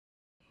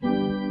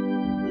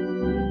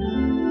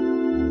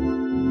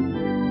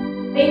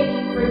Thank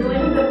you for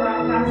joining the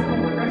broadcast of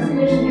the Progressive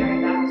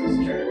Missionary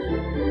Baptist Church,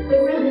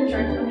 the friendly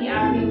church on the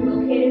avenue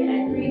located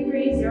at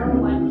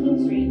 3301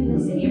 King Street in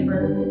the city of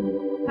Berkeley,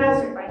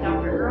 pastored by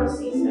Dr. Earl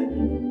C.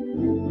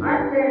 Snooki.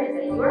 Our prayer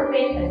is that your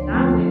faith has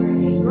not wavered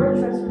and your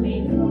trust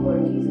remains in the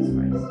Lord Jesus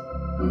Christ.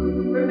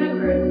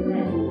 Remember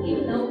that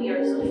even though we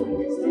are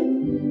socially distant,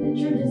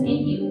 the church is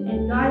in you,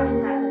 and God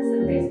inhabits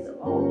the praises of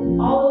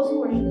all those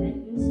who worship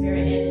Him in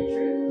spirit and in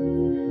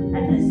truth.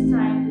 At this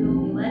time, we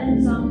will be led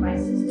in song by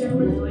Sister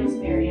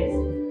LaJoyce Marius,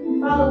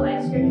 followed by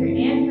scripture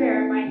and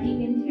prayer by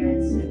Deacon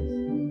Terrence.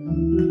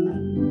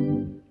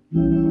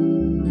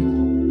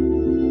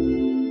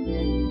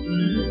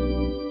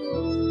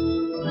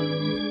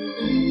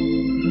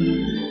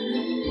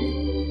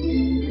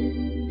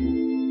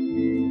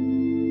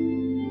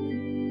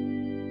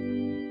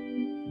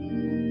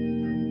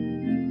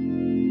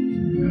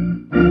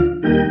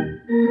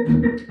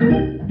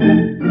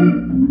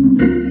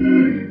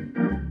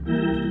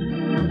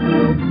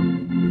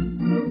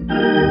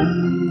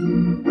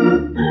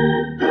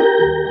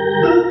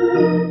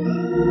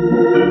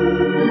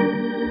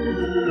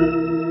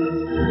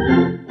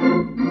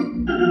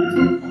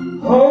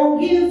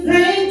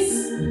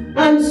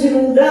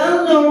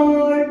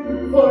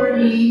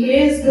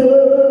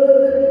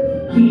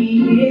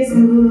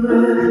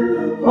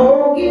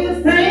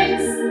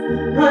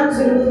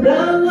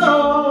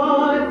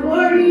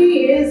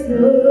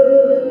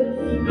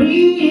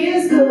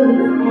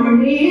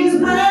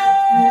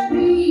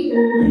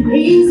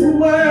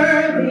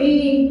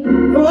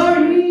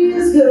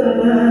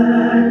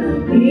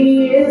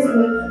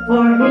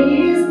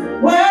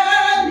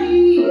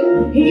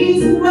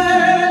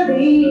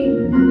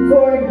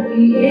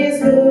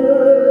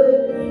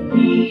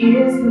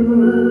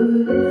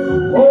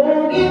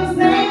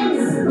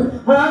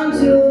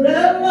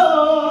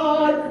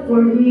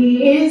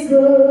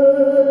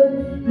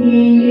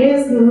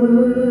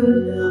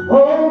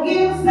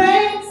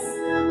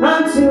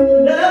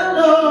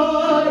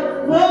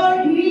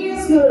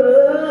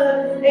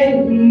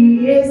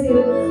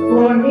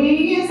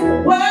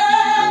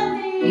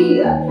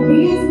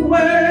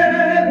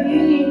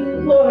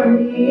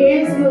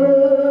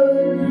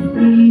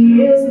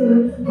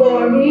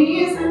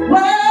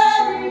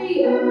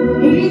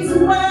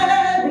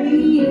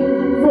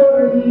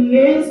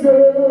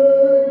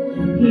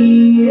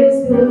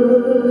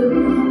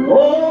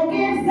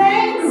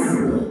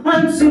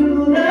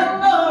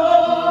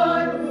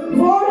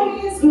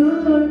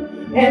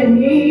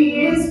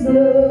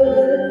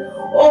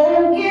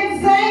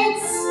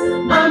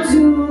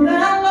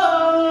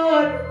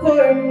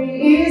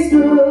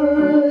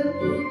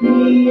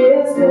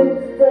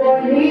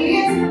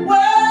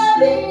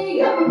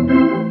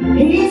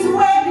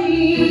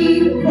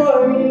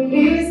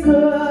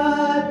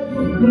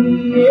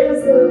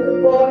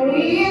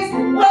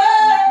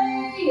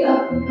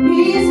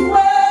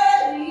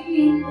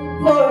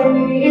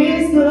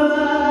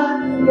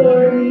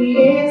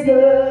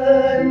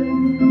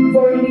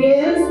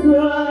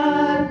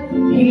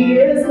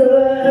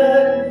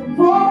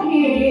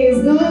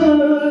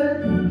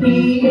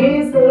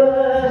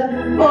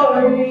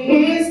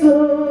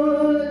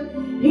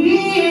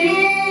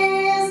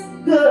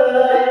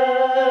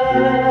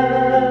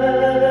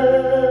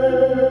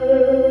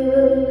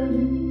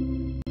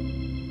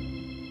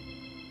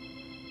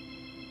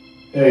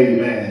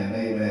 Amen.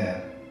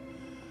 Amen.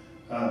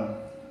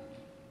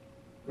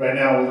 Right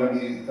now we're going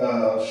to be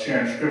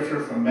sharing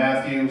scripture from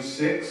Matthew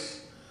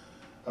 6,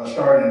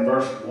 starting in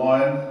verse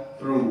 1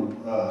 through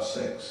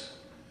 6.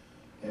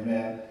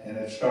 Amen. And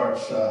it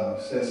starts,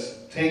 says,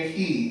 "Take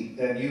heed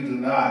that you do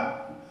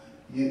not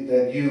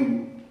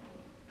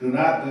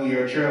do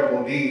your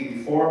charitable deed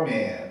before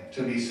men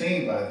to be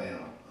seen by them.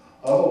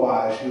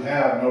 Otherwise you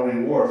have no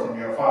reward from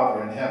your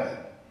Father in heaven.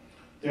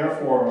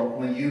 Therefore,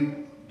 when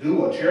you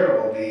do a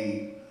charitable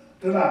deed,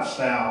 do not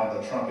sound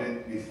the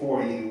trumpet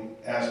before you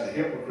as the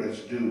hypocrites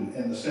do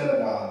in the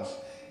synagogues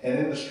and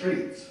in the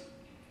streets,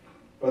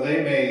 for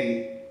they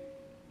may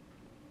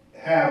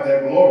have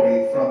their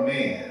glory from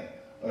men.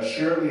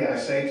 Assuredly, I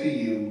say to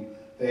you,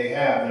 they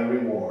have their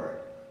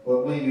reward.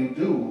 But when you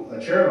do a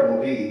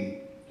charitable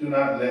deed, do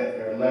not let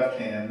your left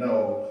hand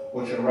know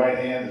what your right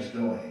hand is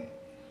doing,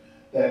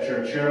 that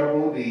your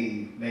charitable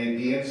deed may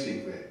be in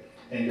secret,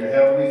 and your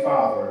heavenly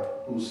Father,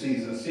 who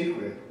sees in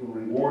secret, will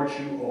reward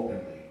you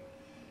openly.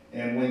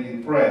 And when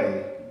you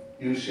pray,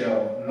 you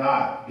shall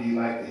not be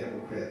like the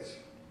hypocrites,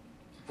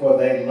 for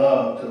they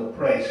love to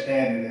pray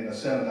standing in the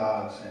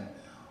synagogues and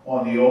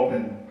on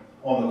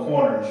the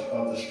corners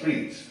of the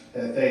streets,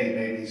 that they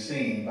may be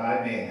seen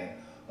by men.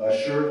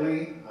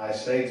 Assuredly, I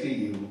say to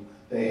you,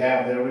 they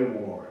have their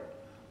reward.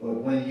 But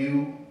when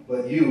you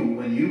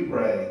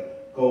pray,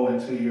 go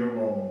into your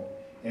room,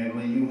 and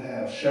when you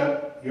have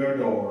shut your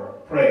door,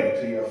 pray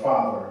to your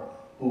Father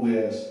who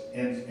is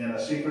in a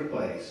secret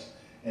place,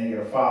 and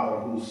your Father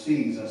who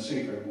sees in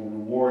secret will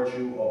reward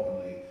you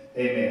openly.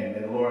 Amen.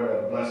 May the Lord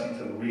add a blessing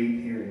to the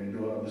reading, hearing, and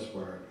doing of His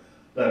word.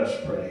 Let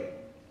us pray.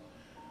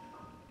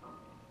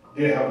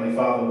 Dear Heavenly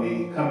Father,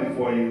 we come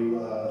before you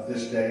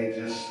this day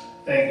just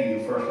thanking you,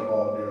 first of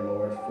all, dear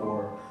Lord,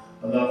 for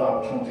another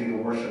opportunity to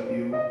worship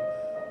you.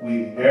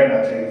 We dare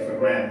not take it for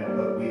granted,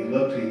 but we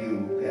look to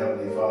you, the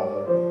Heavenly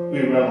Father.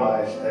 We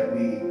realize that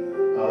we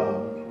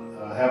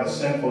have a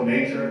sinful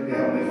nature, the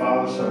Heavenly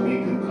Father, so we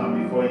do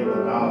come before you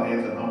with bowed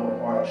heads and humble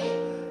hearts,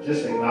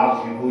 just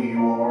acknowledging who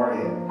you are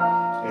and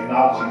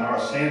acknowledging our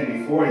sin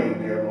before you,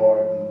 dear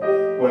Lord.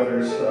 And whether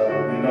it's,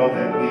 we know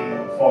that we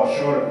fall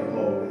short of your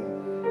glory.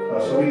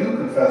 So we do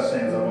confess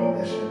sins of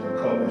omission and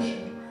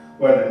commission,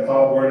 whether in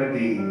thought, word, or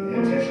deed,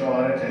 intentional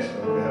or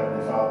unintentional, dear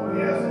Heavenly Father.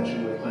 We ask that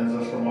you would cleanse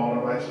us from all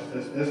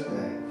unrighteousness this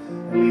day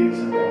and lead us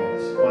in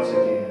guidance. Once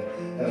again,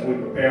 as we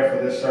prepare for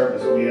this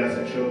service, we ask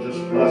that you'll just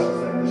bless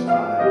us at this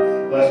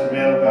time. Bless the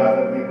man of God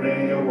that we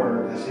bring in your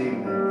word this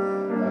evening,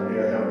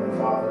 dear Heavenly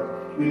Father.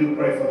 We do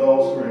pray for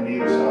those who are in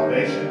need of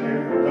salvation,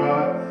 dear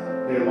God.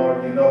 Dear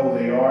Lord, you know who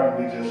they are, and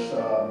we just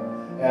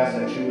ask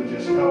that you would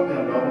just help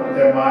them to open up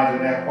their minds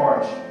and their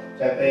hearts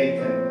that they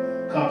can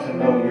come to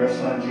know your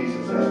Son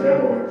Jesus as their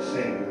Lord and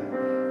Savior.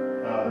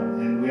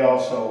 And we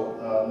also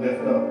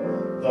lift up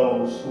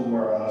those who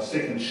are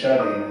sick and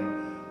shut in.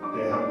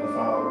 Dear Heavenly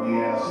Father, we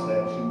ask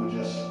that you would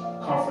just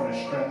comfort and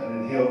strengthen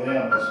and heal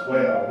them as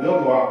well. We'll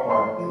do our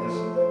part in this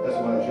as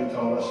well as you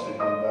told us to do,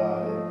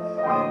 God,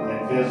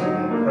 and visit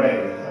and pray,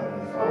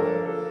 Heavenly Father.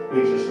 We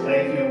just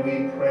thank you and we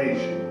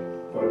praise you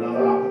for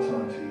another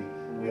opportunity.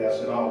 We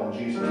ask it all in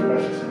Jesus'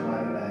 precious and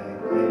mighty name.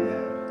 Amen.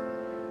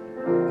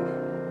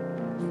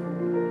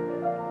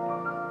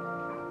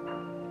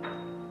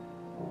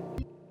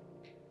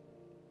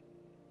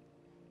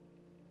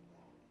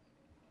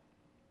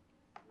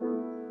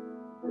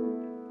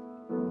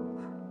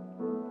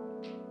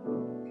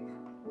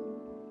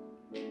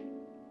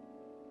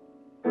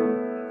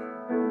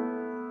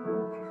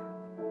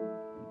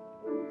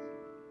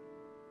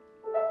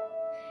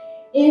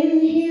 In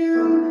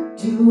him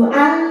do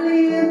I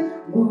live,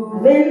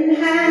 move, and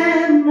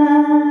have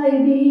my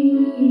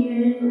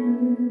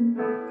being.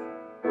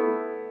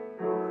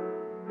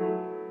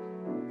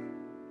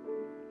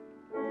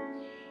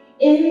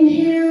 In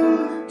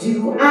him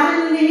do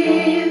I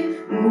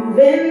live, move,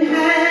 and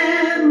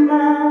have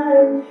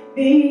my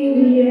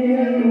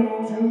being.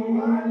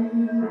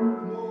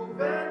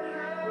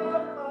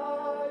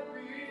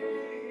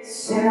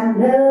 Said I'm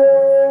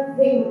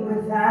nothing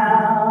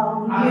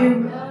without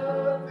you.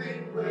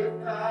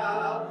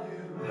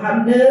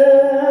 I'm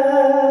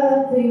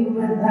nothing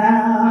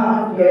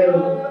without you.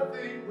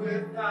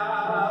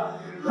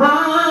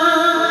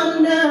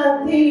 I'm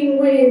nothing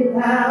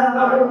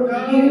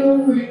without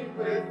you.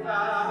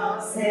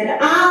 Said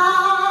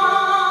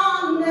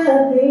I'm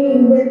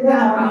nothing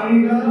without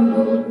you.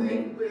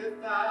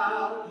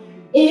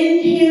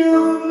 In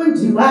him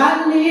do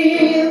I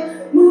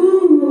live,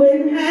 move,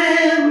 and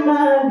have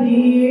my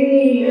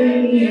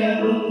being.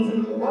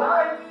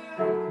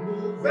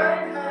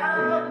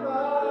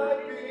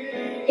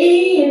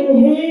 In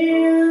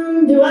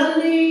him do I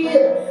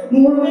live,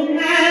 move, and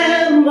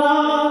have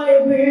my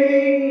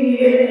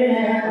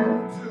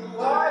being.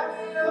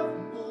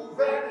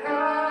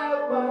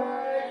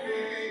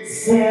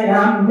 Said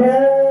I'm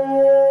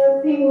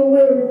nothing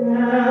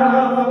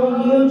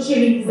without you,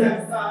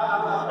 Jesus.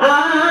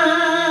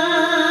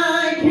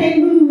 I can't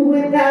move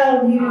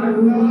without you.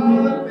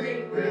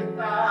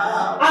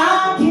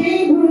 I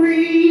can't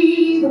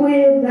breathe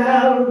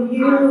without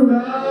you.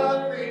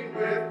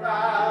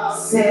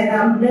 Said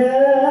I'm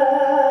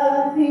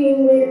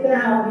nothing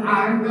without you.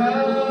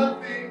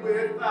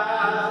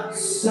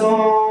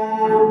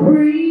 So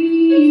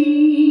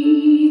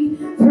breathe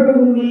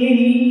through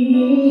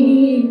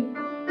me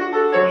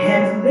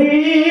and live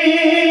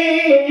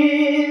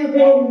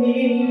in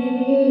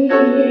me.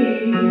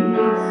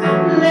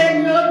 Let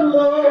your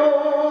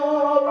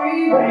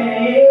glory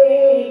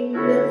reign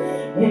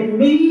in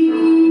me.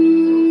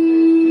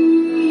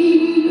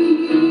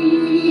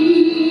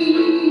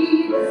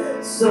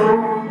 So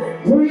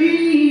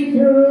breathe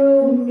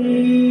through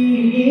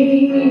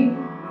me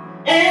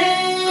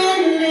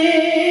and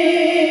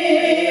live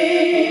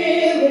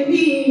in me.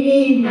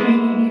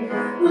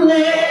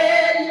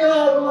 Let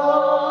your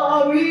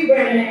glory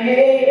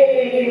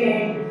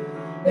reign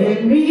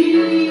in me.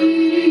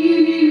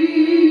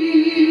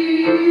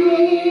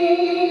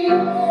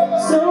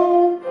 So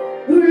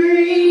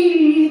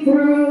breathe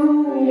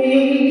through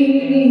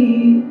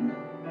me.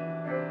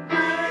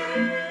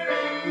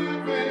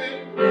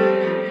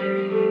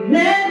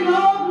 Let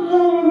your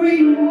glory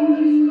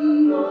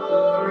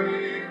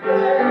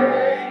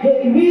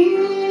in me.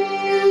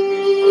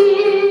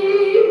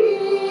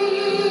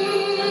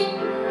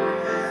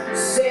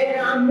 Said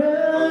I'm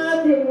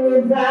nothing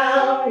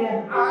without you.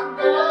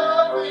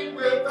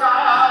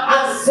 I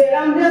said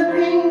I'm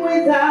nothing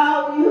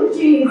without you,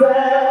 Jesus.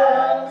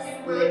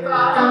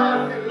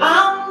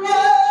 I'm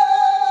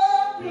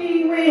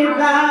nothing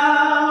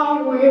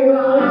without you.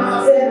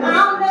 Said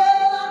I'm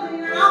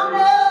nothing.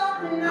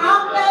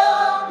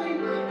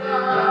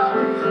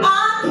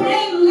 I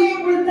can't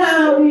live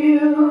without you.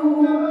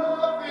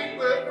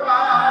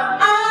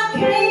 I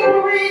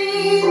can't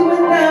breathe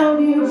without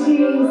you,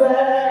 Jesus.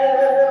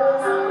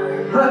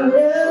 I'm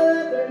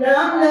nothing.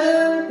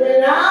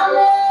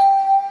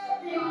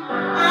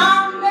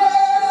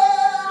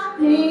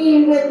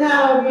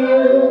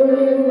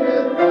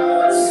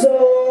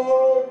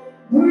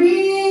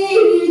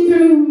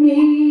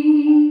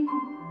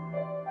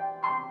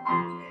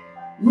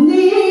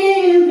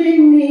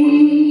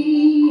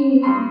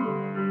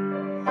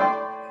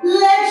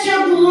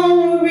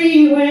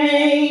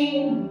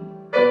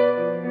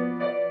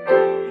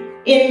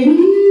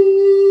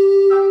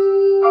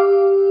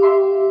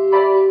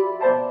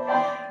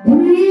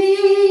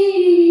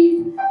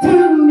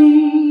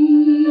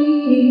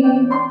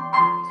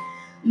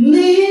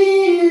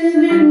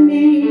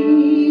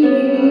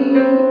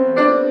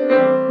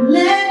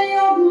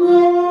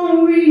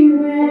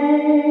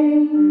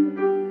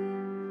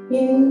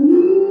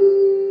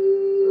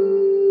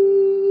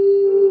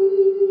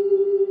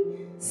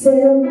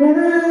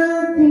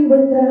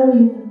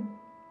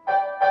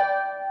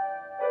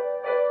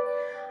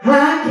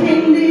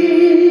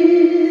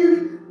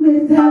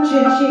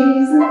 without you,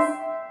 Jesus.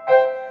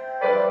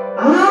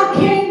 I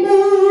can't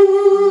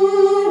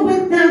move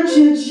without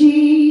you,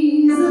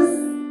 Jesus.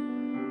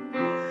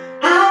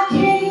 I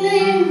can't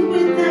live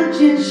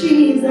without you,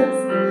 Jesus.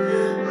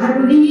 I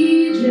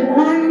need you,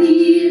 I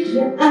need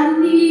you, I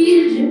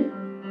need you.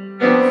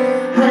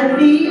 I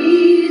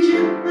need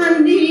you, I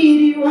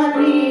need you, I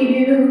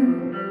need you.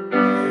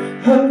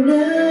 I'm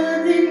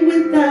nothing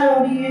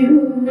without you.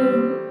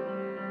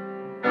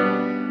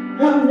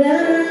 I'm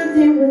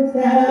nothing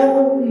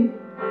without you.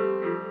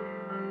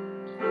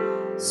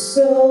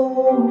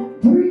 So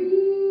breathe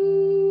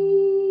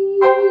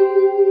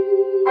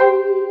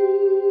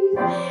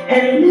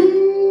and live.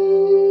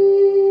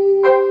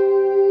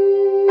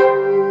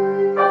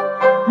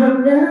 I'm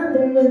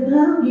nothing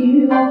without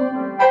you.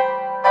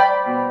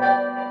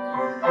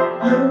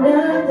 I'm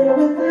nothing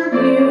without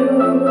you.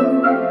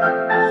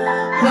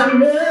 I'm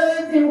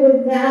nothing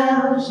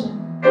without you.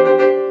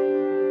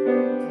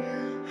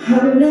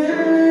 I'm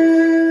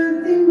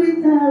nothing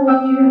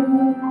without you.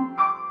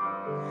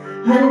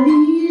 I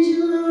need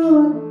you,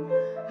 Lord.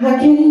 I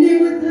can't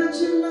live without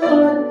you,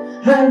 Lord.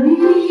 I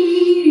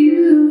need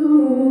you.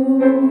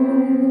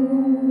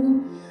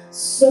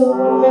 So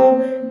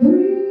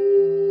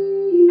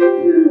breathe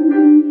through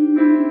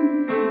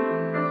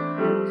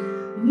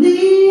me.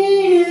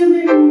 Live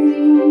in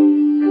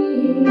me.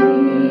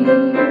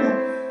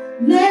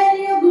 Let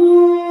your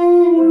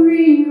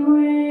glory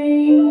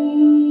reign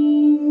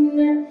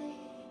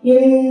in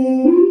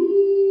me.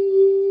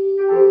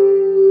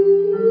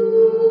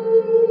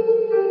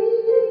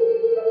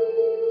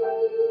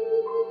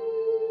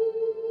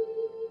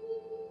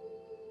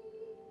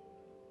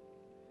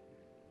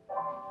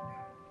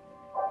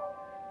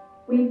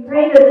 We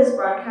pray that this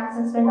broadcast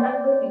has been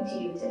uplifting to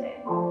you today.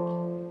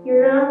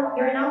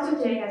 Your announcer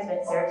today has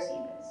been Sarah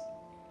Stevens.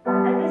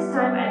 At this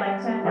time, I'd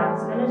like to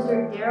announce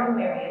Minister Darryl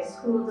Marius,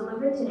 who will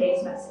deliver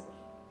today's message.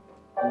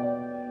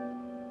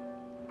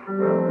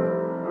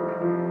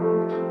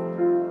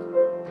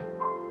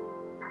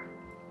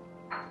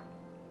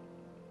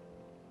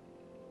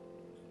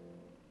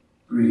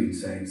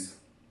 Greetings, saints.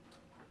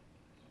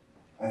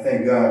 I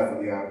thank God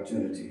for the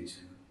opportunity to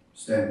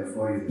stand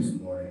before you this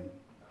morning.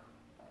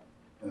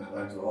 And I'd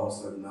like to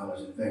also acknowledge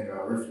and thank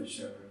our earthly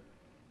shepherd,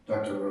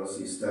 Dr. Earl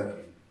C.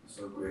 Stuckey, for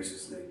so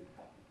graciously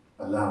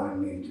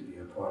allowing me to be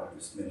a part of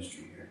this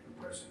ministry here at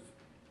Progressive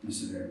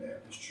Missionary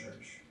Baptist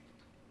Church.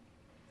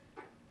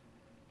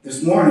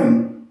 This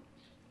morning,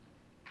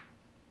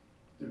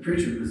 the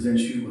preacher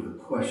presents you with a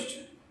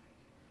question.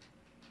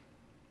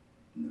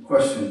 And the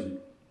question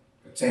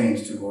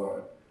pertains to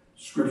our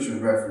scripture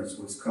reference,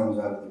 which comes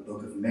out of the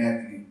book of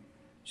Matthew,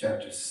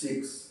 chapter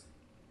 6,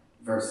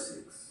 verse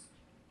 6.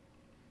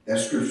 That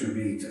scripture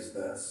reads as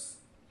thus.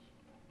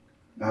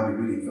 And I'll be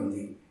reading from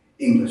the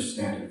English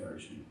Standard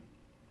Version.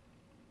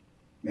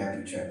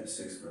 Matthew chapter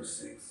 6, verse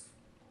 6.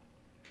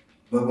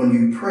 But when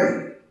you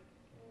pray,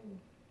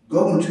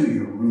 go into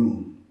your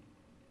room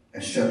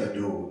and shut the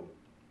door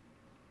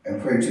and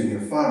pray to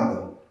your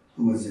Father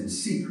who is in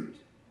secret.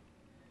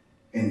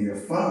 And your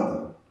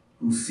Father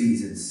who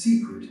sees in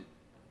secret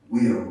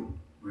will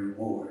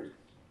reward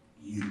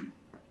you.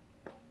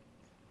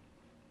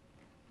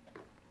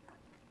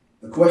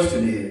 The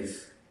question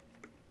is,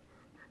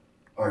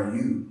 are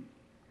you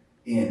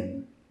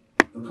in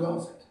the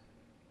closet?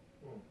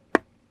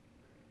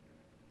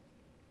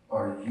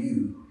 Are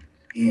you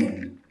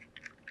in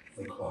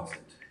the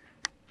closet?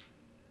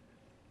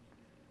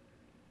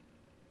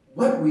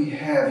 What we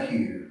have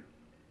here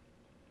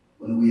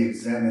when we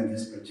examine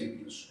this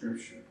particular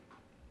scripture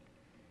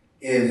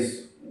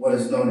is what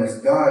is known as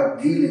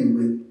God dealing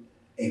with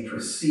a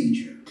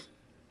procedure.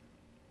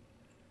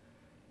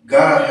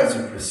 God has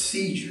a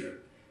procedure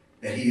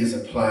that he has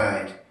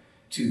applied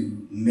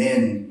to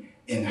men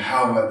and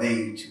how are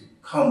they to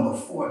come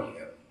before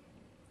him.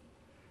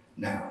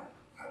 Now,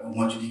 I don't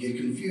want you to get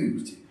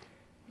confused.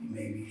 You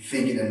may be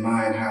thinking in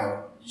mind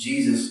how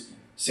Jesus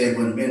said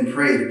when men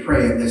pray to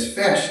pray in this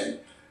fashion.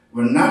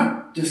 We're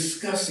not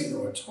discussing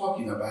or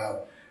talking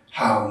about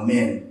how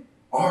men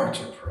are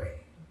to pray.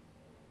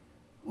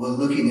 We're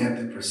looking at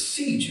the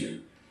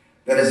procedure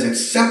that is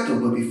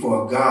acceptable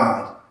before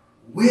God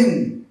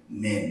when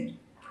men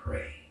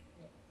pray.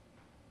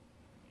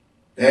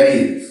 That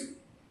is,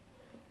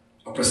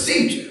 a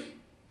procedure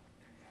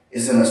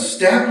is an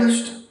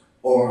established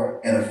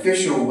or an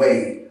official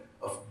way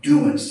of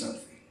doing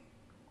something.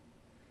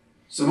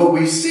 So what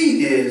we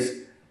see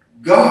is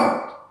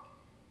God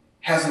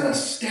has an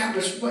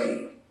established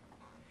way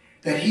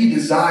that he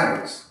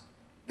desires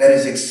that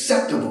is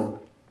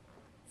acceptable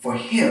for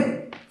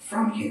him,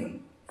 from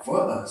him,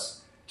 for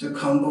us to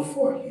come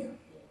before him.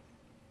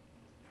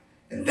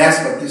 And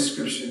that's what this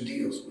scripture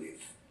deals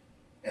with,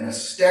 an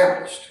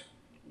established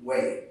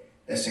way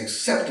that's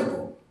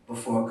acceptable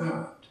before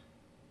God.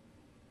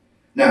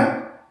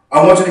 Now,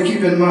 I want you to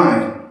keep in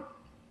mind,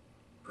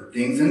 put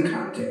things in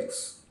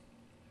context.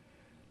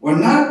 We're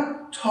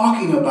not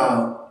talking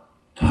about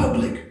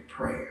public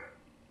prayer.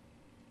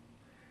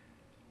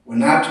 We're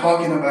not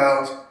talking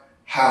about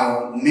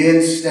how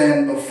men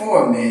stand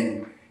before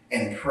men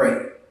and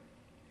pray.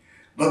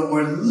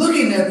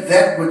 looking at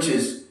that which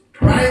is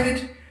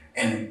private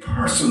and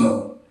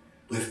personal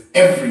with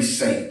every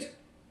saint,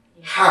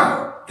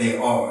 how they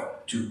are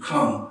to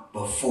come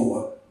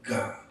before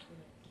God.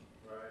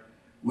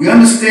 We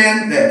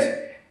understand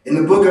that in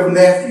the book of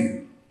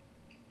Matthew,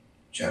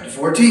 chapter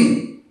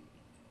 14,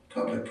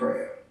 public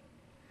prayer,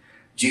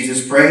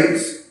 Jesus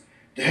prays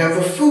to have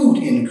the food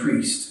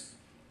increased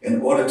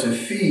in order to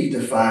feed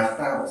the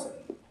 5,000.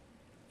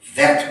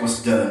 That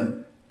was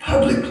done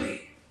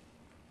publicly.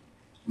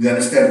 We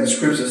understand that the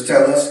scriptures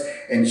tell us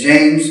in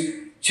James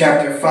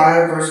chapter 5,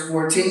 verse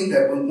 14,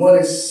 that when one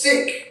is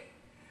sick,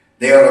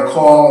 they are to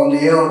call on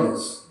the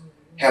elders,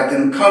 have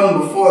them come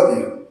before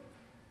them,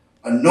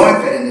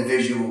 anoint that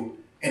individual,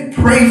 and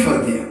pray for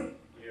them.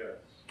 Yes.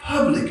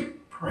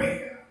 Public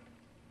prayer.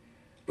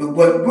 But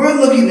what we're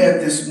looking at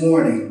this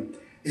morning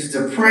is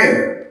the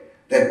prayer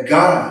that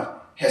God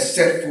has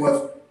set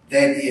forth,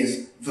 that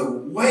is the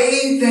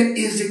way that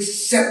is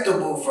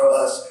acceptable for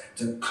us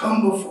to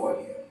come before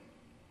him.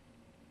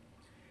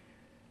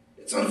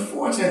 It's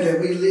unfortunate that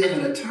we live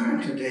in a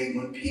time today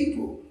when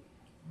people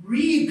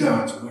read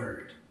God's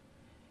word,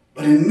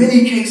 but in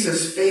many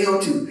cases fail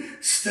to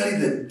study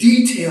the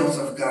details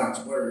of God's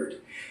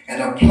word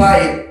and apply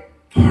it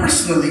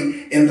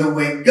personally in the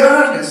way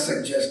God has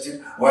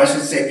suggested, or I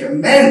should say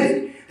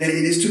commanded, that it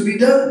is to be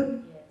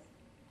done.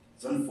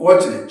 It's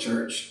unfortunate,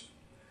 church.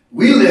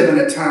 We live in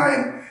a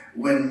time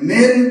when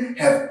men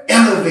have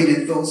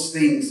elevated those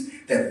things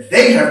that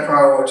they have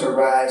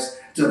prioritized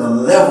to the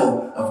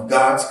level of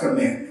God's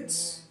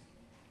commandments.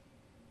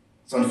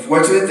 It's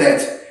unfortunate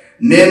that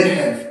men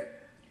have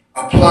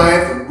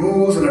applied the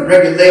rules and the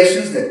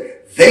regulations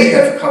that they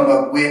have come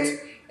up with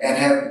and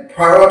have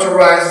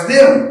prioritized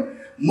them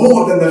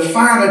more than the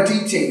finer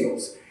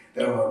details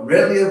that are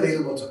readily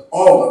available to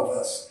all of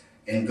us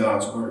in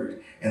God's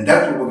word. And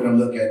that's what we're going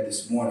to look at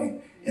this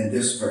morning in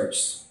this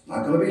verse.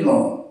 Not going to be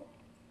long.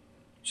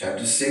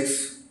 Chapter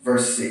 6,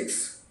 verse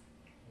 6.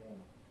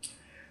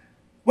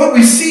 What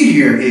we see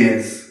here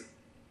is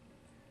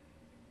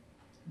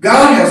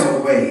God has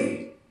a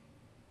way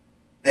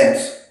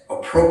that's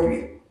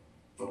appropriate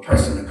for a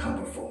person to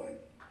come before him.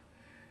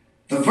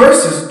 The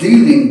verse is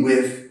dealing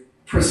with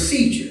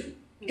procedure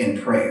in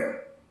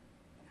prayer.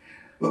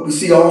 What we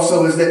see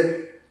also is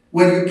that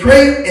when you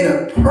pray in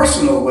a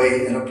personal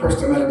way, in a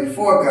personal manner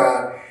before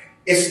God,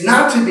 it's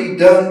not to be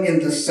done in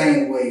the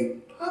same way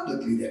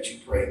publicly that you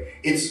pray.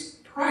 It's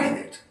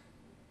private.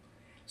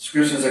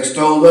 Scriptures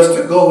extol us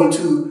to go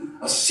into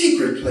a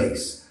secret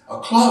place, a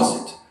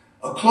closet,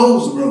 a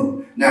closed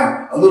room.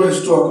 Now, a little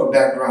historical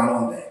background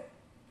on that.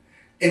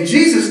 In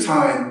Jesus'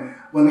 time,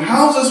 when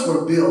houses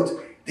were built,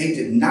 they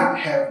did not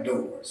have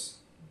doors.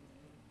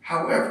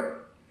 However,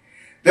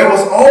 there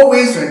was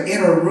always an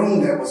inner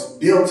room that was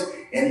built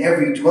in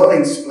every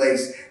dwelling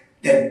place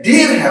that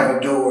did have a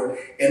door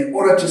in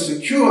order to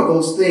secure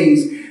those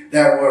things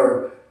that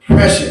were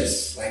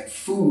precious, like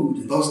food,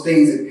 and those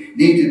things that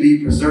need to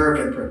be preserved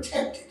and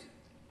protected.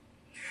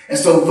 And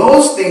so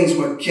those things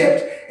were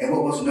kept in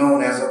what was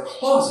known as a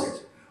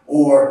closet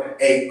or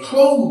a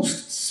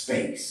closed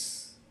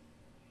space.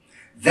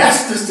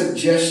 That's the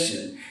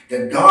suggestion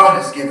that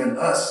God has given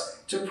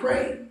us to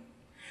pray,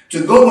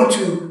 to go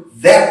into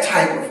that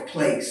type of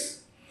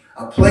place,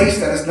 a place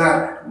that is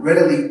not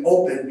readily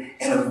open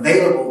and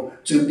available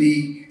to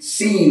be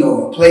seen,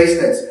 or a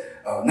place that's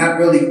not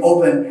really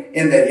open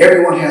in that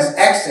everyone has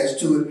access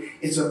to it.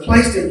 It's a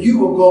place that you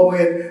will go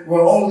in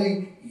where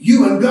only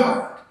you and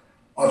God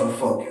are the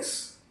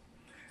focus.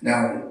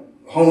 Now,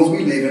 homes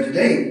we live in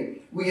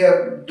today, we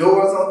have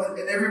doors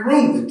in every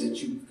room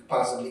that you could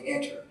possibly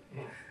enter.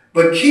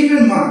 But keep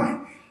in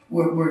mind,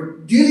 we're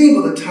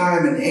dealing with a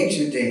time in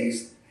ancient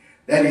days,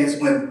 that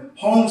is when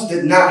homes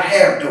did not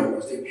have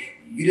doors.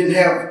 You didn't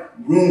have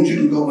rooms you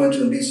can go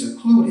into and be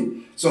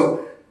secluded.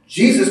 So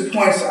Jesus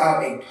points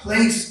out a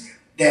place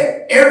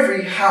that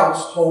every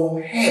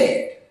household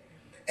had.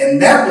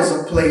 And that was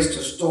a place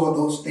to store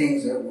those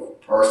things that were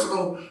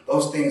personal,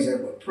 those things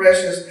that were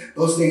precious,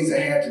 those things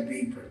that had to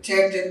be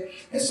protected.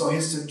 And so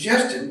his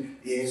suggestion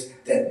is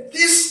that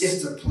this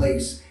is the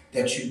place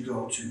that you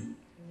go to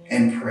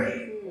and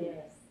pray.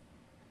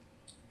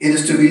 It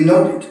is to be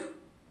noted,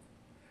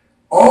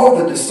 all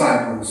the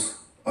disciples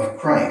of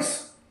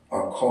Christ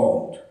are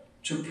called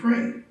to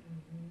pray.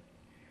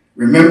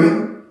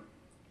 Remember,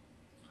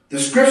 the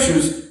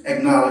scriptures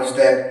acknowledge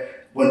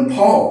that when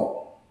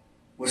Paul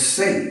was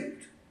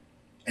saved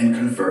and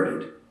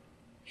converted,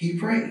 he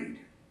prayed.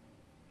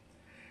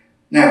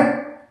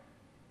 Now,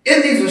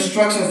 in these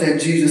instructions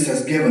that Jesus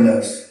has given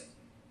us,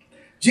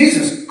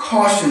 Jesus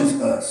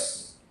cautions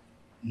us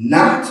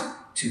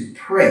not to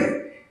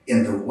pray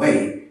in the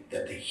way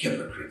that the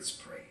hypocrites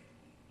pray.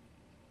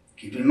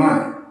 Keep in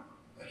mind,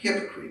 a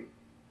hypocrite.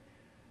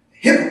 A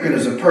hypocrite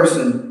is a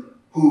person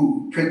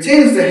who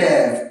pretends to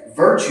have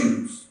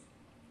virtues,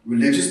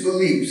 religious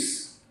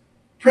beliefs,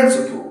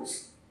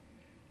 principles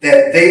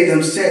that they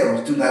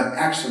themselves do not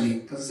actually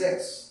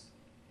possess.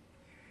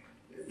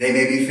 They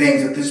may be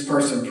things that this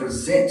person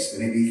presents.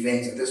 They may be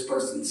things that this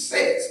person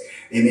says.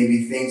 They may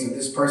be things that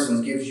this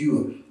person gives you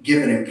a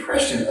given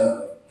impression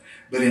of.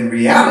 But in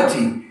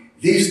reality,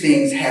 these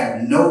things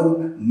have no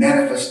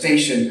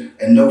manifestation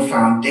and no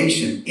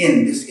foundation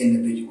in this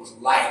individual's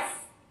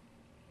life.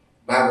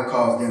 The Bible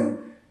calls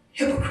them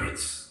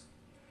hypocrites.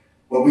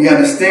 What we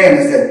understand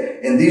is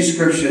that in these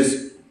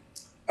scriptures,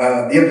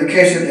 the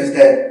implication is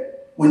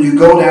that when you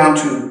go down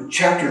to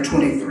chapter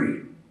 23,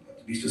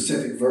 to be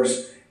specific,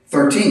 verse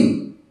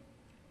 15,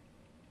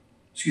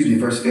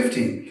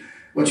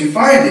 what you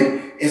find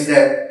it is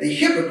that the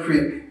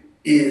hypocrite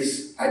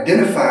is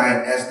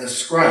identified as the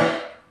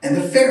scribe and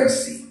the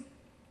Pharisee.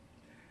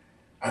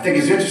 I think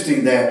it's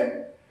interesting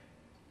that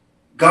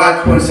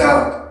God points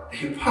out the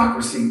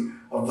hypocrisy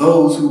of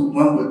those who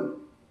one would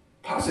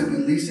possibly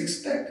least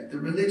expect, the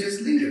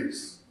religious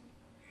leaders.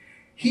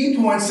 He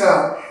points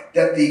out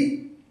that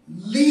the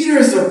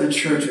leaders of the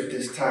church at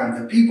this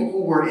time, the people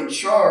who were in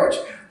charge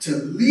to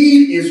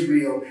lead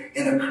Israel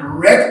in a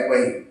correct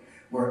way,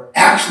 were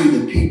actually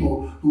the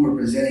people who were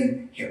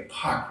presenting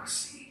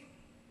hypocrisy.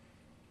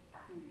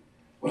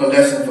 What a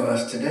lesson for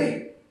us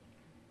today.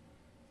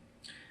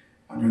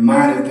 I'm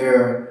reminded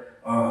there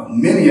are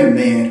many a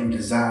man who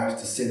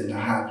desires to sit in a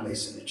high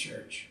place in the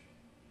church.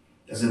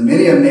 There's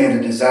many a man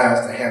that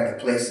desires to have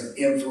the place of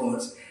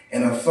influence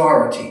and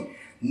authority,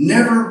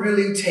 never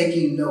really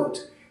taking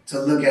note to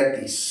look at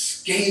the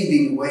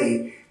scathing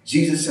way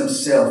Jesus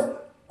himself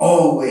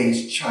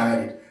always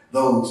chided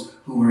those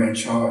who were in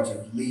charge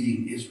of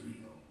leading Israel.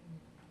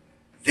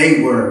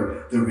 They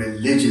were the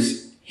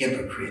religious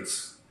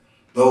hypocrites,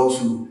 those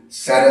who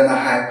sat in the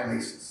high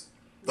places,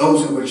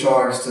 those who were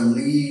charged to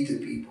lead the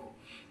people,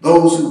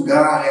 those who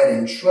God had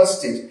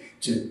entrusted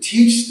to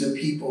teach the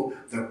people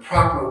the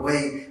proper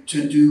way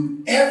to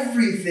do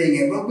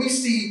everything. And what we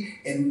see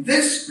in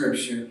this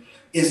scripture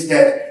is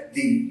that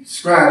the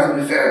scribes and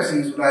the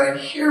Pharisees were not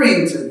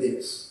adhering to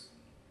this.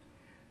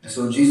 And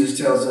so Jesus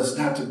tells us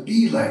not to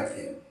be like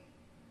them.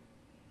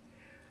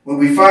 What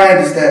we find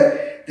is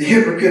that the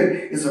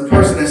hypocrite is a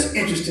person that's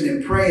interested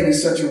in praying in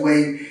such a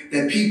way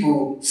that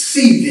people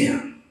see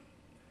them,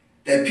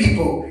 that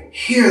people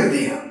hear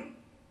them,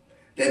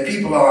 that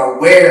people are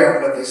aware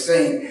of what they're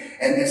saying.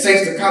 And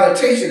saints, the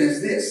connotation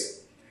is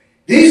this.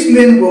 These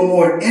men were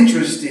more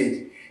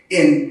interested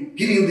in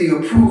getting the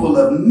approval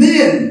of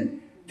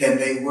men than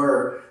they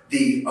were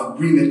the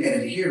agreement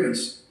and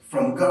adherence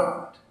from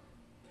God.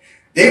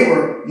 They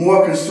were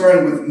more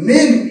concerned with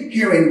men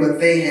hearing what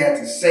they had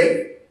to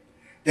say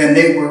than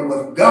they were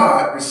with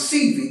God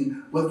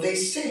receiving what they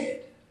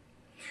said.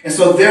 And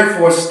so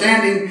therefore,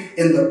 standing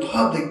in the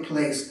public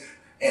place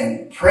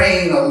and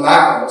praying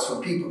aloud so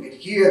people could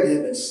hear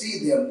them and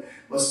see them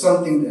was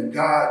something that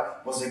God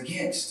was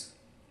against.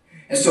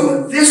 And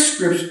so in this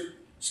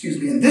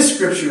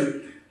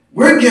scripture,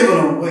 we're given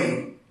a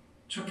way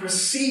to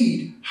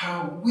proceed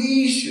how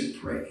we should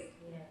pray.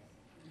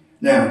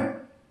 Now,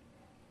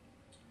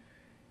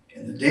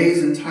 in the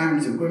days and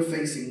times that we're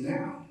facing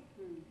now,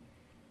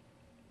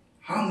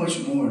 how much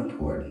more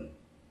important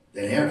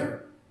than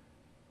ever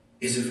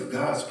is it for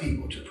God's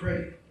people to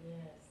pray?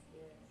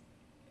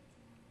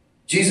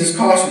 Jesus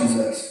cautions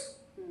us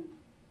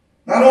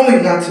not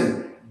only not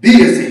to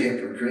be as the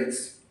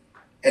hypocrites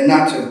and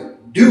not to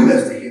do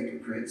as the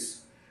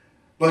hypocrites,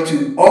 but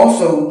to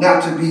also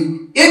not to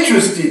be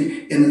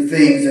interested in the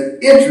things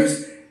that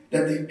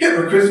the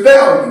hypocrites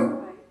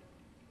value.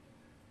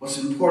 What's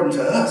important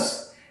to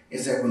us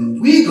is that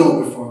when we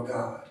go before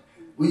God,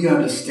 we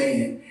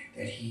understand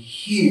that he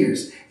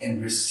hears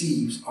and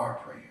receives our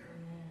prayer.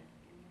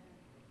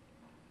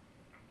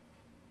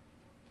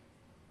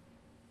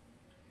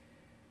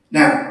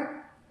 Now,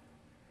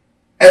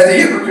 as the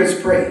hypocrites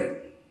prayed,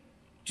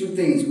 two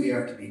things we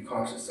have to be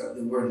cautious of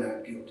that we're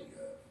not guilty of.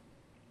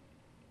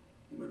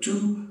 There were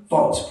two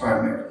faults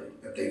primarily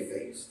that they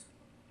faced.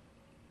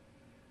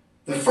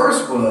 The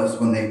first was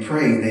when they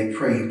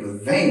prayed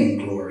with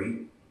vain glory.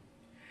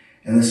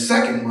 And the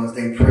second was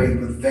they prayed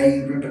with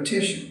vain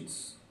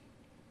repetitions.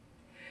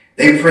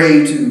 They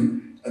prayed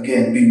to,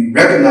 again, be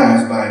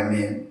recognized by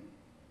men.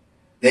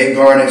 They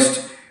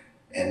garnished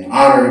and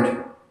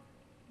honored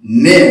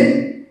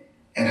men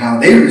and how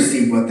they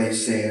received what they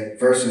said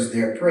versus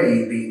their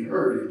praying being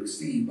heard and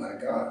received by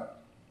God.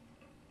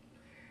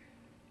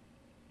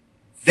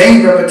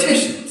 Vain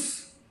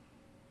repetitions.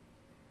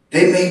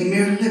 They made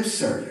mere lip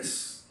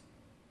service.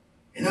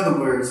 In other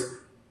words,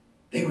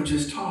 they were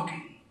just talking.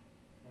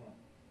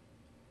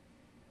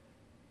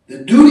 The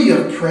duty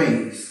of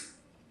praise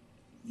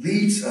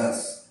leads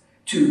us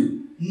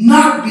to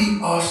not be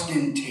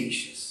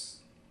ostentatious.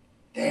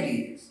 That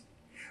is,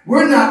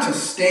 we're not to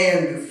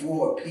stand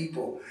before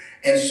people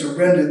and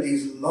surrender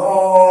these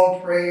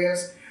long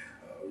prayers,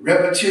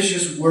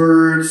 repetitious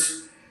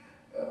words,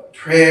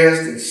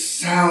 prayers that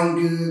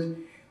sound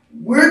good.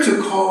 We're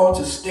to call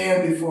to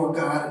stand before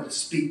God and to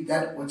speak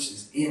that which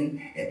is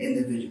in an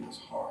individual's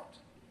heart.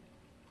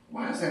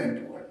 Why is that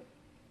important?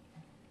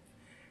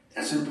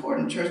 That's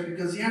important, church,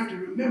 because you have to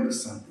remember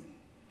something.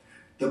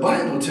 The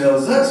Bible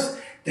tells us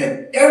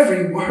that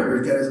every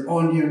word that is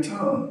on your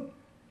tongue,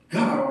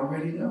 God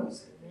already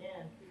knows it.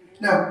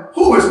 Now,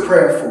 who is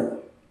prayer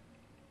for?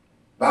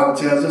 The Bible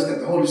tells us that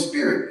the Holy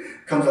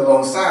Spirit comes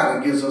alongside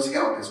and gives us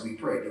help as we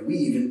pray. That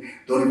we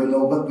don't even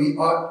know what we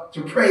ought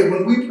to pray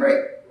when we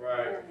pray.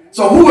 Right.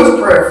 So who is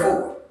prayer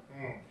for?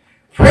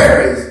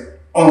 Prayer is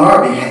on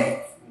our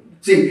behalf.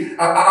 See,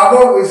 I've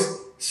always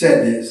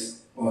said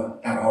this, well,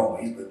 not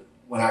always, but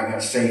when I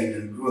got saved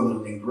and grew a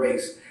little in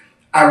grace,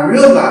 I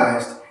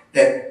realized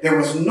that there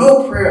was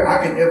no prayer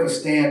I could ever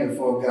stand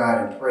before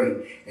God and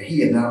pray that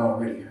he had not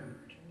already heard.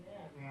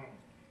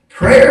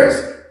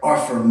 Prayers are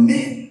for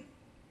men.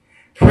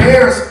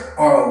 Prayers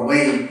are a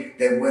way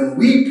that when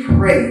we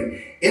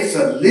pray, it's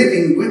a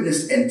living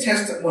witness and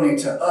testimony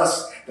to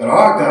us that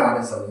our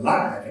God is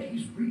alive and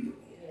he's real.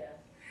 Yeah.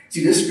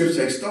 See, this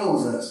scripture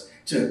extols us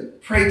to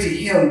pray to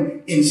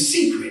him in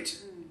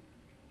secret,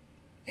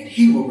 and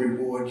he will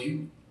reward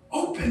you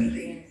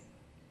openly.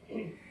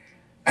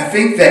 I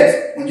think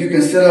that when you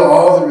consider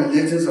all the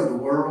religions of the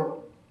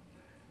world,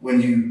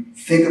 when you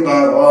think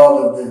about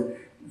all of the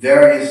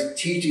various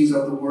teachings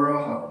of the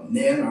world, how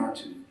men are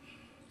to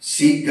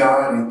seek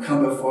God and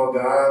come before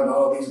God and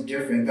all these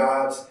different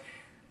gods,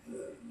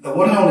 the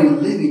one and only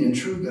living and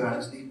true God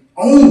is the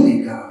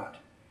only God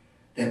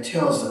that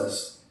tells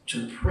us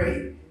to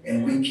pray.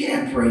 And we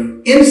can pray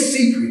in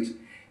secret.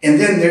 And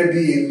then there'd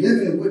be a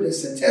living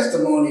witness and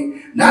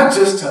testimony, not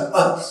just to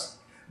us,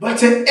 but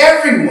to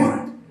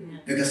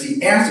everyone. Because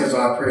he answers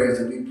our prayers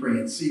that we pray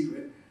in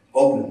secret,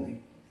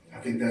 openly. I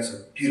think that's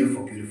a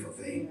beautiful, beautiful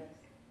thing.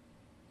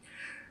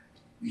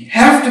 We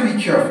have to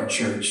be careful,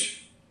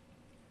 church,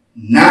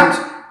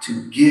 not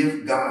to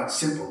give God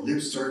simple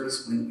lip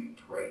service when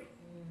we pray.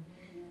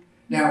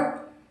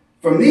 Now,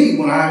 for me,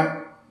 when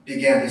I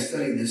began to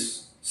study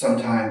this some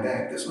time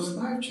back, this was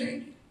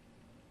life-changing.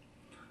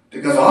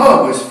 Because I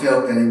always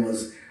felt that it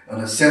was a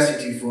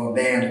necessity for a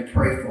man to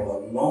pray for a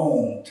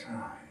long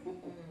time.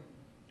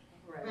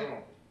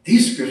 Right.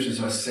 These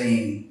scriptures are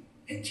saying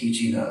and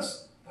teaching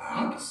us the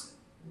opposite.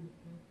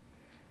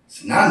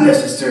 It's not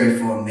necessary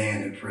for a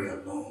man to pray a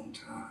long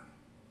time.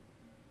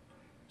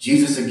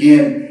 Jesus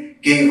again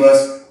gave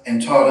us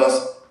and taught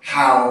us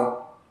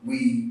how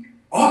we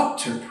ought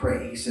to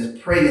pray. He says,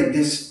 pray in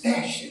this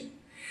fashion.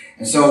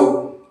 And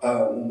so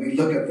when we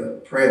look at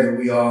the prayer that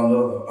we all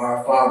know, the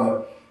Our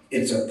Father,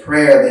 it's a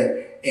prayer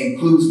that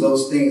includes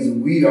those things that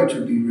we are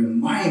to be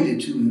reminded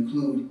to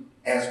include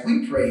as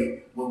we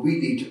pray what we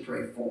need to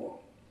pray for.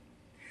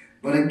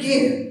 But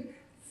again,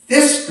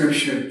 this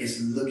scripture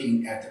is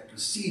looking at the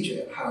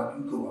procedure of how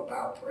you go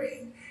about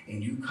praying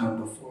and you come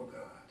before God.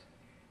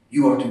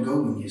 You ought to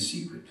go in your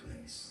secret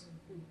place.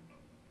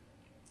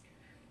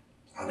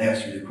 I'll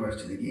ask you the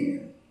question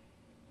again.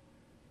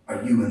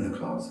 Are you in the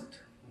closet?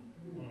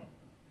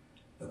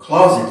 The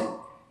closet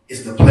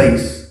is the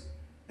place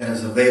that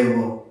is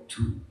available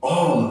to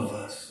all of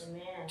us.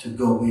 Amen. To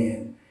go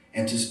in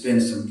and to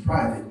spend some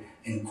private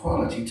and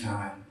quality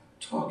time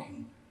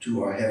talking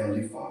to our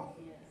Heavenly Father.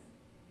 Yes.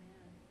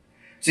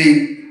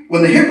 See,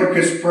 when the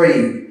hypocrites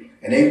prayed,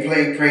 and they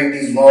prayed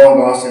these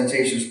long,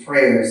 ostentatious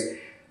prayers,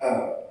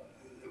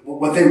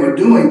 what they were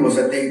doing was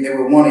that they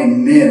were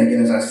wanting men,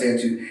 again, as I said,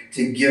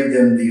 to give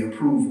them the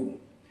approval.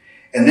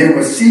 And they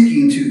were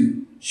seeking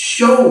to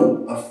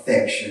show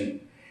affection,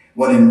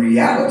 when in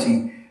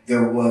reality,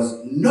 there was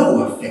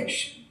no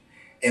affection.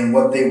 And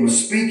what they were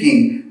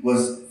speaking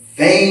was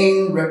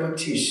vain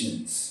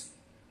repetitions.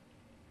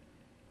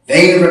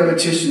 Vain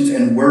repetitions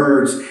and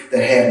words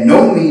that had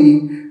no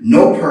meaning,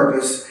 no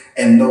purpose,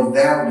 and no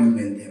value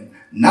in them.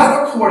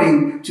 Not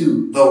according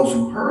to those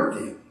who heard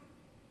them,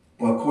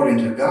 but according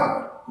to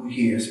God, who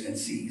hears and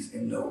sees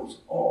and knows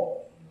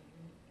all.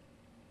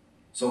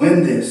 So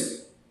in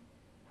this,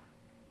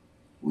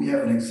 we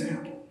have an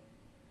example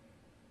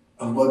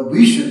of what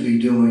we should be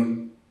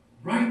doing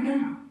right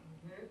now.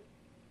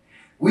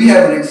 We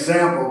have an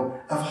example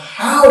of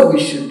how we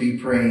should be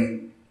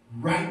praying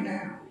right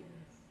now.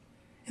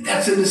 And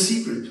that's in the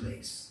secret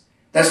place.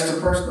 That's the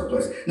personal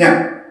place.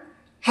 Now,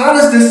 how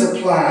does this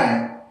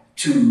apply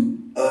to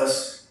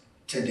us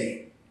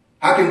today?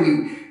 How can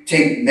we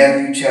take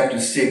Matthew chapter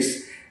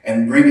 6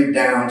 and bring it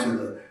down to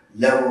the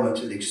level and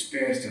to the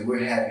experience that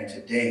we're having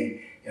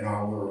today in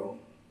our world?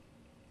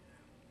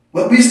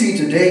 What we see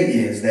today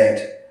is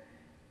that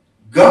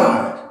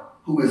God,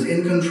 who is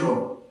in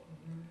control,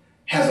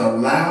 has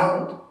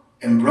allowed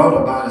and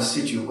brought about a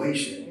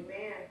situation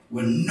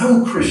where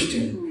no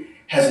Christian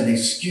has an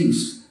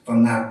excuse for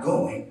not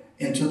going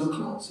into the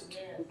closet.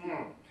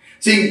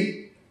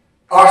 See,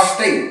 our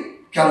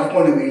state,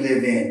 California we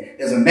live in,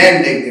 there's a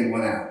mandate that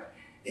went out.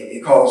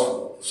 It calls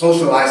for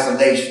social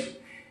isolation.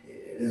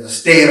 There's a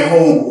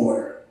stay-at-home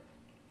order.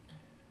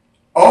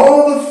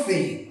 All the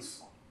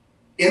things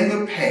in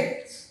the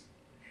past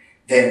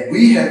that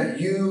we have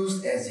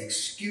used as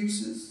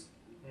excuses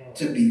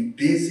to be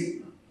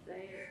busy,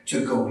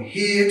 to go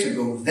here, to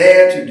go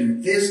there, to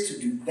do this, to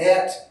do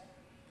that,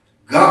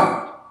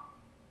 God,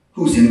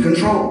 who's in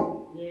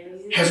control,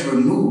 has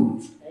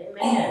removed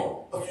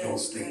all of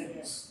those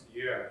things.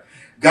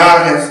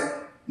 God has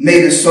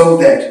made it so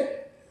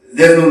that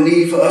there's no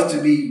need for us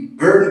to be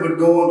burdened with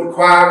going to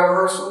choir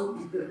rehearsal.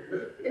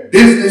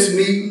 business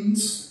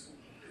meetings,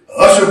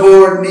 usher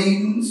board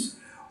meetings,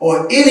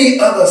 or any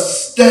other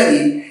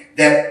study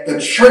that the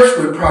church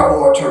would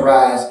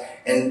prioritize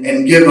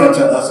and give unto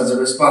us as a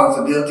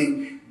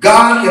responsibility.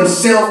 God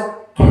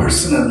himself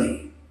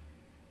personally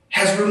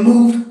has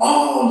removed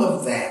all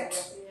of that.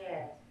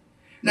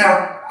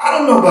 Now, I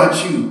don't know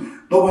about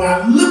you, but when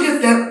I look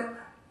at that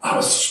out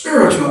of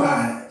spiritual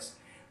eyes,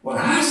 what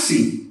I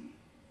see,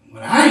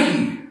 what I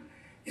hear,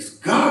 is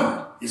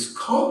God is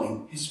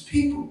calling his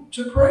people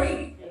to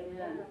pray.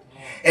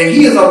 And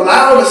he has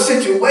allowed a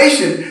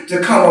situation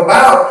to come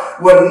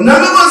about where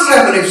none of us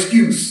have an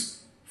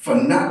excuse for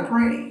not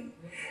praying.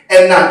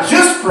 And not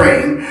just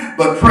praying,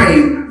 but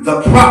praying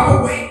the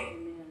proper way.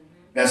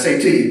 Now I say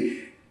to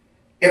you,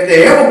 if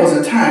there ever was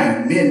a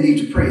time men need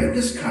to pray in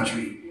this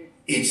country,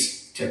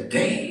 it's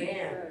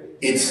today.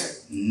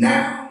 It's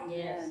now.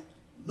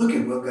 Look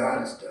at what God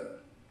has done.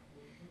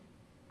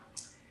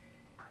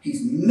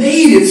 He's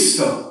made it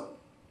so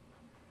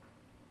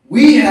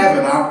we have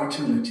an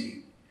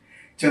opportunity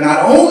to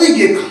not only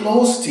get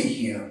close to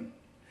him,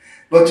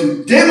 but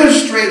to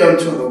demonstrate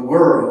unto the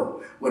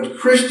world what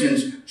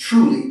Christians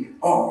truly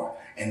are.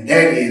 And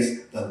that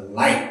is the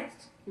light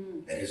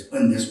that is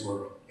in this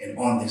world and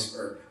on this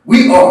earth.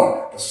 We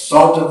are the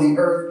salt of the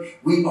earth.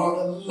 We are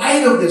the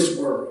light of this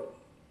world.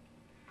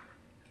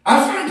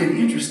 I find it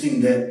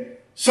interesting that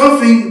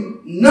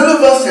something none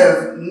of us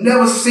have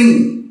never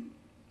seen,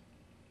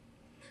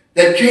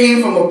 that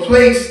came from a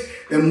place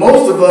that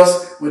most of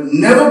us would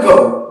never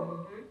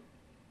go,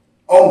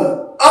 on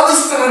the other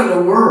side of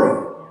the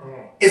world,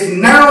 is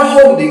now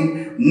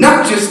holding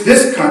not just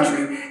this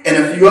country and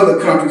a few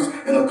other countries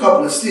and a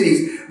couple of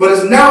cities, but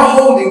is now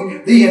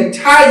holding the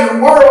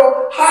entire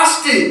world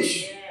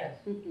hostage.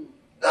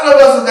 None of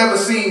us have ever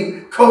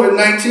seen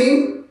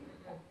COVID-19.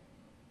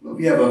 If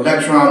you have an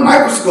electron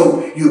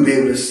microscope, you'll be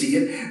able to see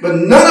it. But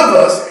none of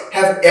us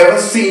have ever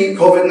seen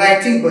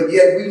COVID-19, but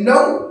yet we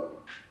know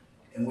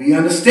and we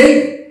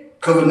understand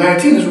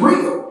COVID-19 is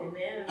real.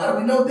 Amen. How do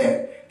we know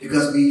that?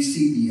 Because we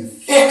see the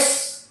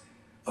effects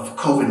of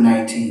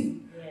COVID-19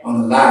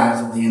 on the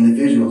lives of the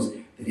individuals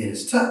that it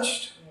has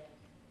touched.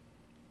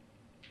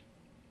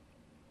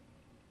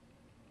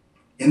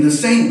 In the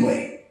same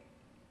way,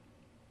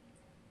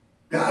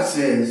 God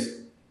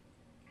says,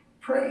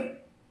 pray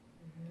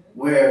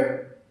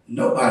where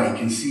nobody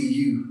can see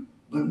you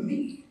but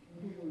me.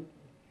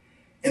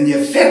 And the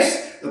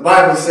effects, the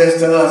Bible says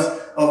to us,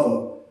 of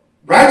a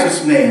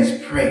righteous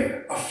man's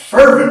prayer, a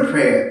fervent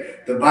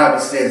prayer, the Bible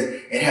says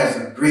it has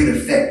a great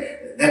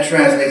effect. That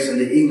translates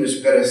into English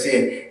better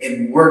said,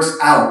 it works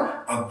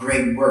out a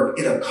great work.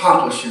 It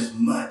accomplishes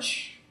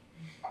much.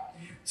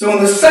 So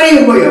in the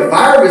same way, a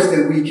virus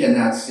that we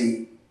cannot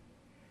see,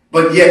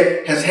 but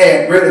yet has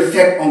had great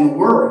effect on the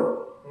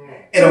world,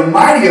 in a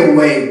mightier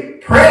way,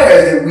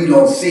 prayers that we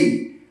don't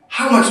see,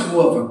 how much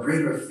more of a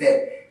greater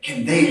effect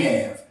can they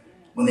have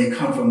when they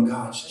come from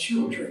God's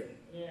children?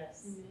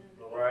 Yes.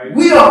 Right.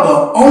 We are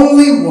the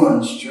only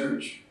ones,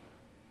 church,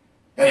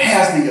 that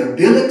has the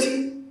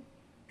ability,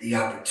 the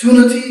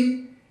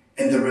opportunity,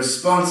 and the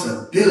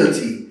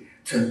responsibility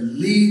to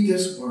lead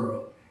this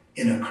world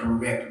in a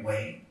correct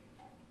way.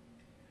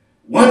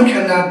 One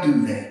cannot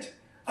do that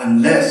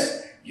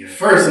unless you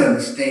first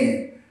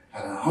understand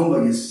how to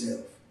humble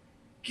yourself,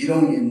 get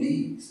on your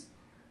knees,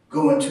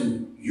 go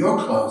into your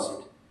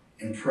closet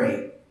and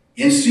pray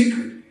in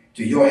secret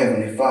to your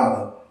Heavenly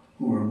Father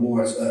who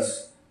rewards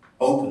us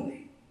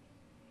openly.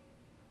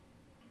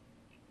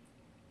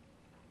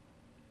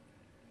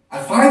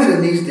 I find that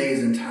in these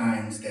days and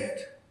times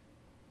that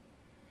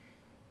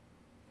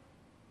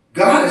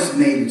God has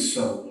made it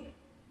so.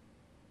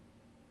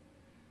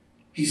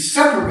 He's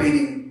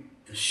separating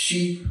the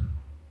sheep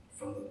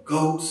from the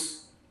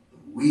goats, the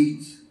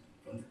weeds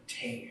from the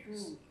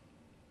tares.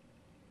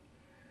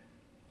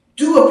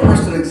 Do a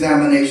personal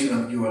examination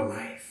of your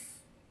life.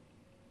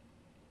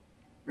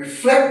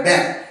 Reflect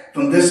back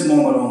from this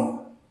moment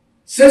on.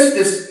 Since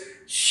this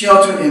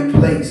shelter in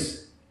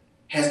place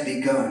has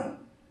begun,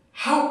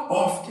 how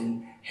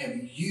often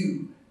have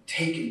you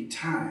taken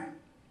time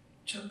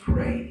to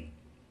pray?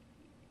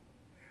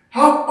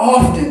 How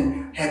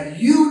often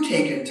have you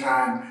taken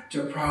time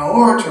to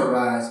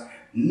prioritize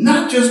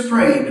not just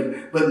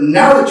praying, but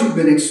now that you've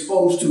been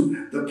exposed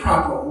to the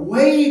proper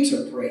way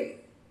to pray?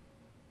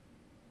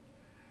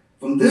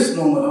 From this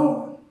moment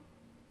on,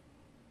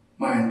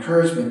 my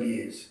encouragement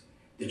is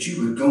that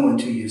you would go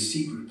into your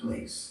secret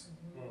place,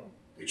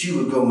 that you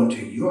would go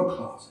into your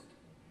closet,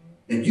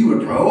 that you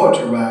would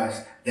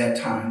prioritize that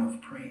time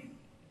of praying.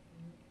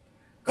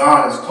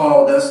 God has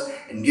called us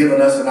and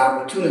given us an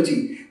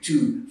opportunity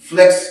to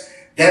flex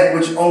that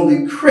which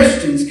only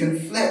Christians can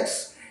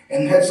flex,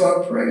 and that's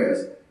our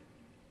prayers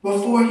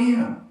before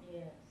him.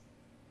 Yes.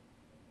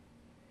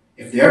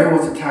 If there ever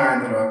was a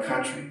time that our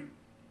country,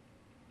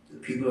 the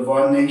people of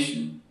our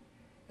nation,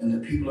 and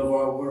the people of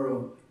our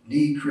world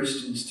need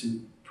Christians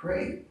to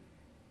pray,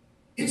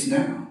 it's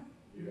now.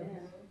 Yes.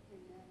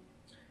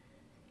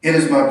 It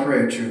is my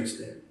prayer, church,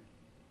 that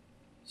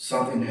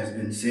something has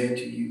been said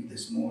to you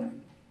this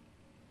morning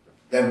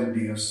that would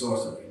be a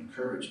source of encouragement.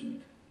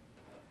 encouragement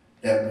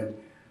that would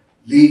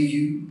lead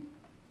you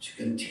to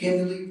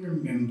continually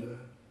remember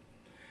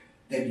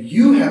that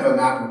you have an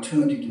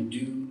opportunity to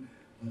do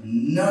what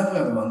none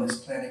other on this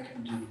planet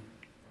can do.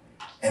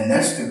 And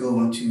that's to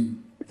go into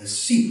the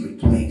secret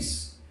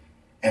place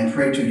and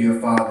pray to your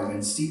Father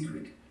in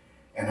secret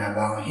and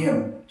allow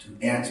him to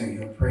answer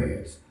your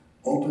prayers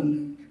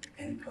openly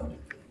and publicly.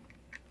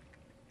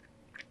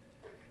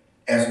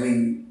 As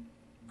we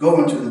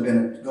go into the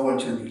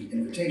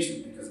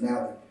invitation, because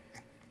now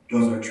the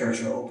doors of the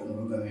church are open,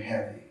 we're going to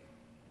have a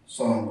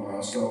song by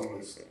our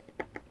soloist.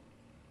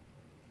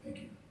 Thank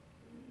you.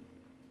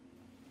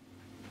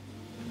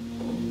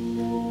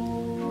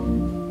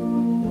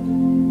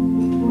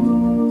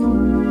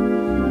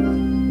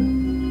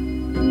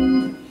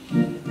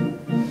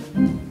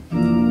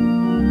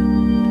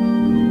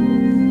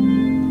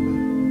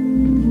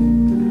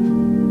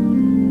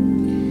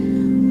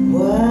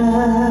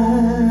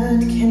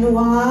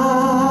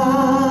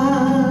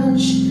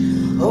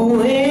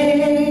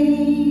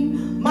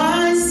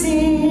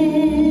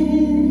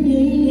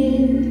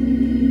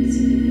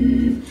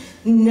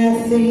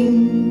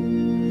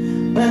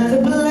 Nothing but the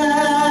blood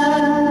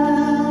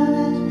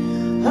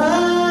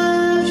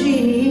of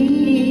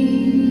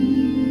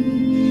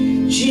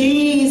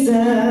Jesus.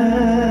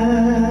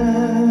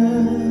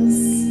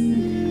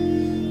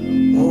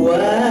 What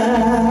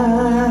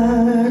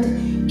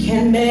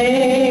can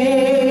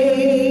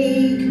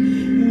make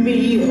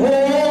me whole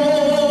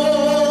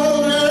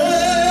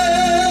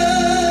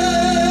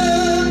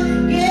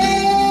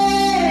again?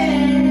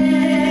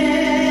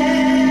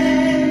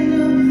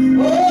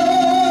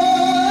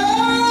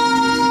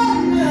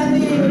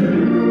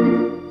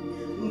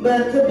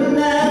 But the blood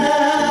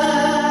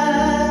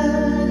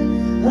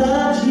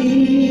of Jesus.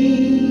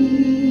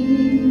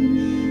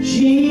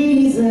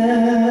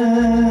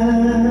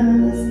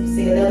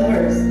 Sing another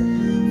verse.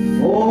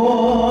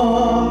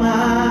 For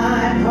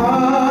my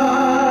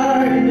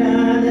pardon,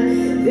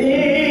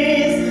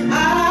 this I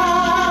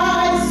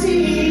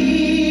see.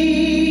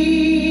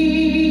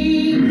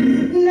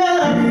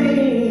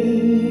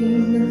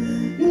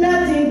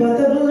 Nothing but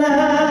the blood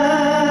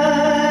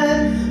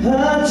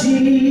of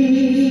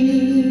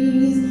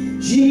Jesus,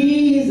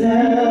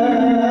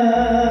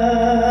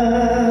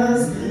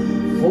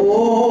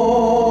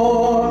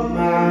 for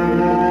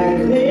my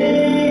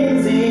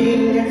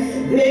cleansing,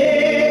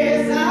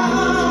 this I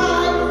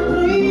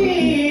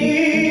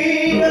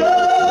plead. Oh,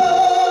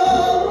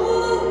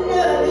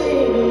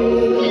 nothing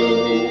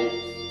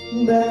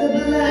but the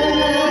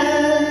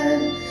blood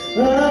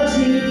of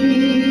Jesus.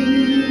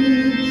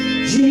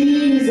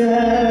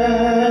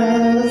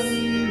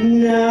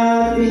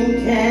 Nothing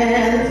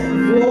can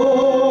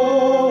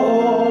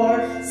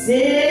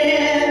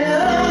sin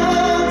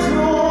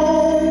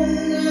atone,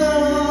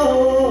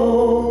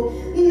 no,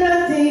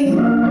 nothing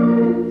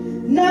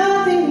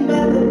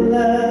but the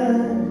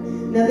blood,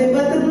 nothing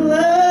but the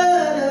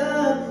blood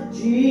of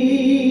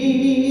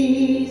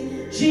Jesus,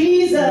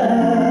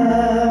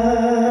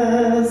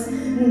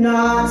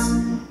 not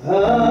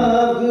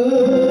a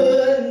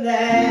good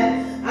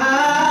that I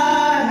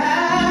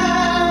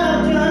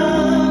have done.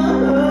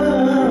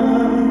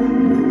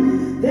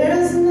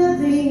 There's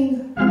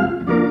nothing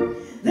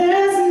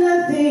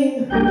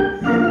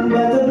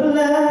but the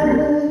blood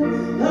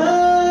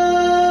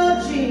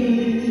of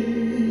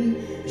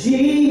Jesus.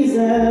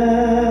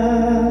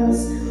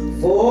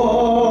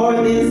 For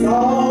this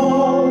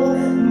all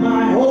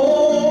my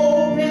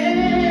hope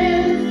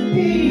and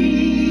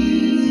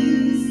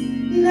peace.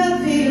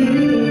 Nothing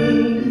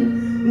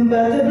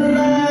but the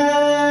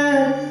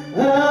blood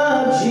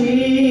of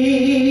Jesus.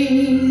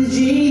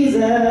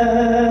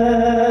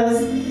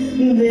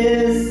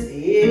 This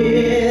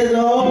is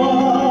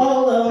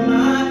all of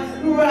my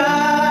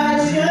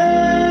righteousness.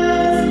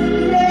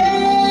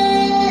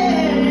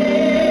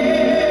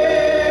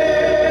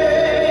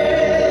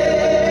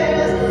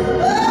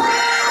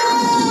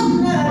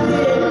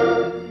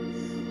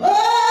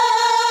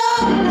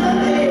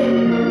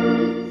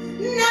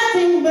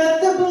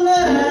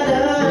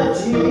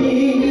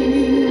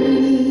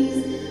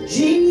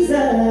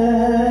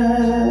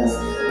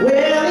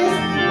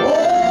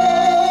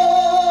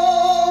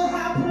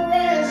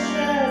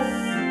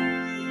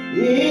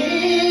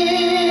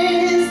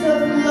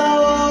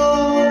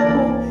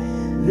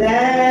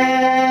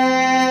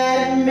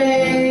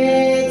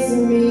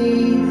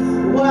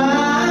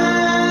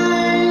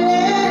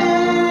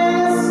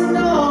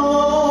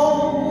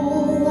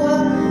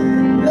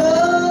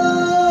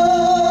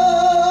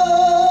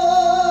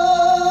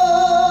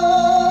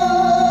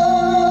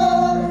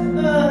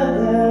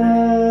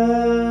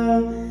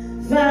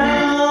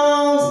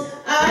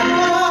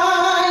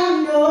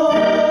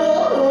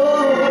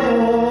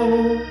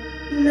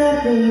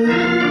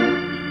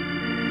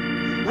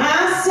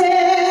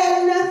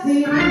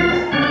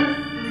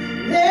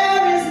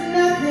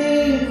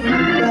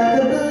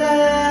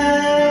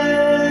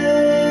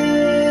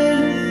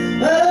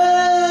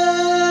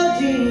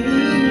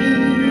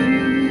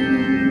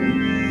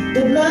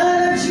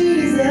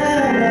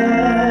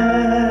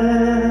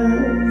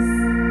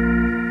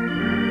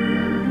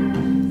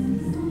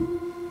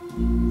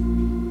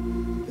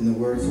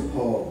 words of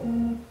Paul,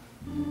 1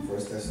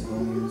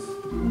 Thessalonians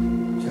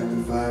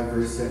chapter 5,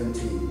 verse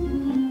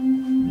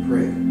 17.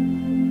 Pray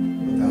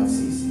without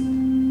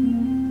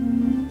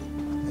ceasing.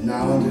 And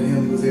now unto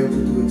him who is able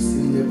to do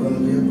exceedingly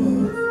abundantly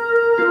above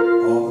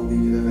all that we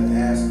could ever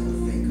ask or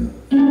think of.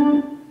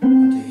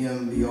 Unto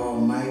him be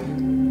all might,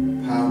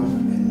 power,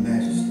 and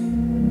majesty,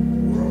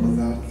 world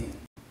without end.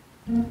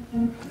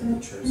 And the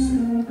church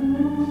said,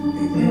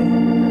 Amen.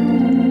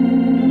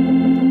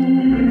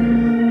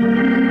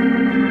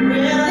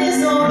 Well,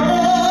 it's oh,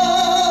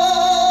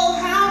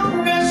 how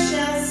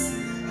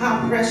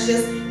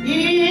precious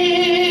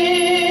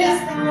is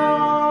the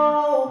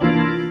Lord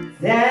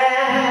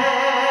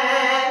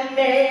that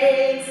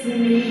makes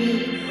me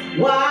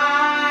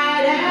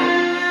white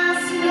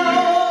as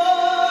snow.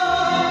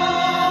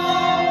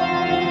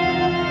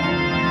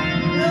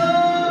 No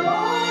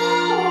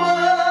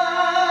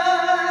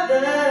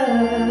other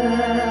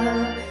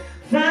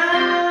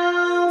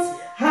fount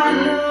I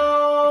know.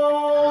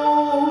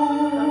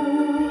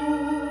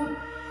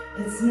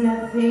 It's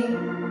nothing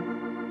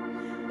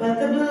but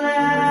the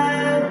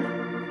blood.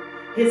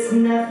 It's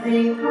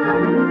nothing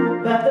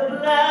but the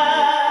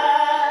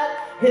blood.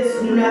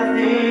 It's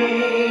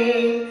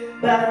nothing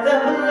but the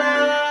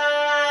blood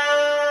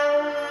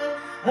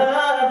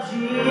of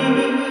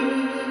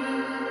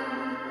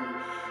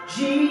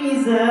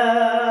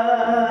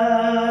Jesus.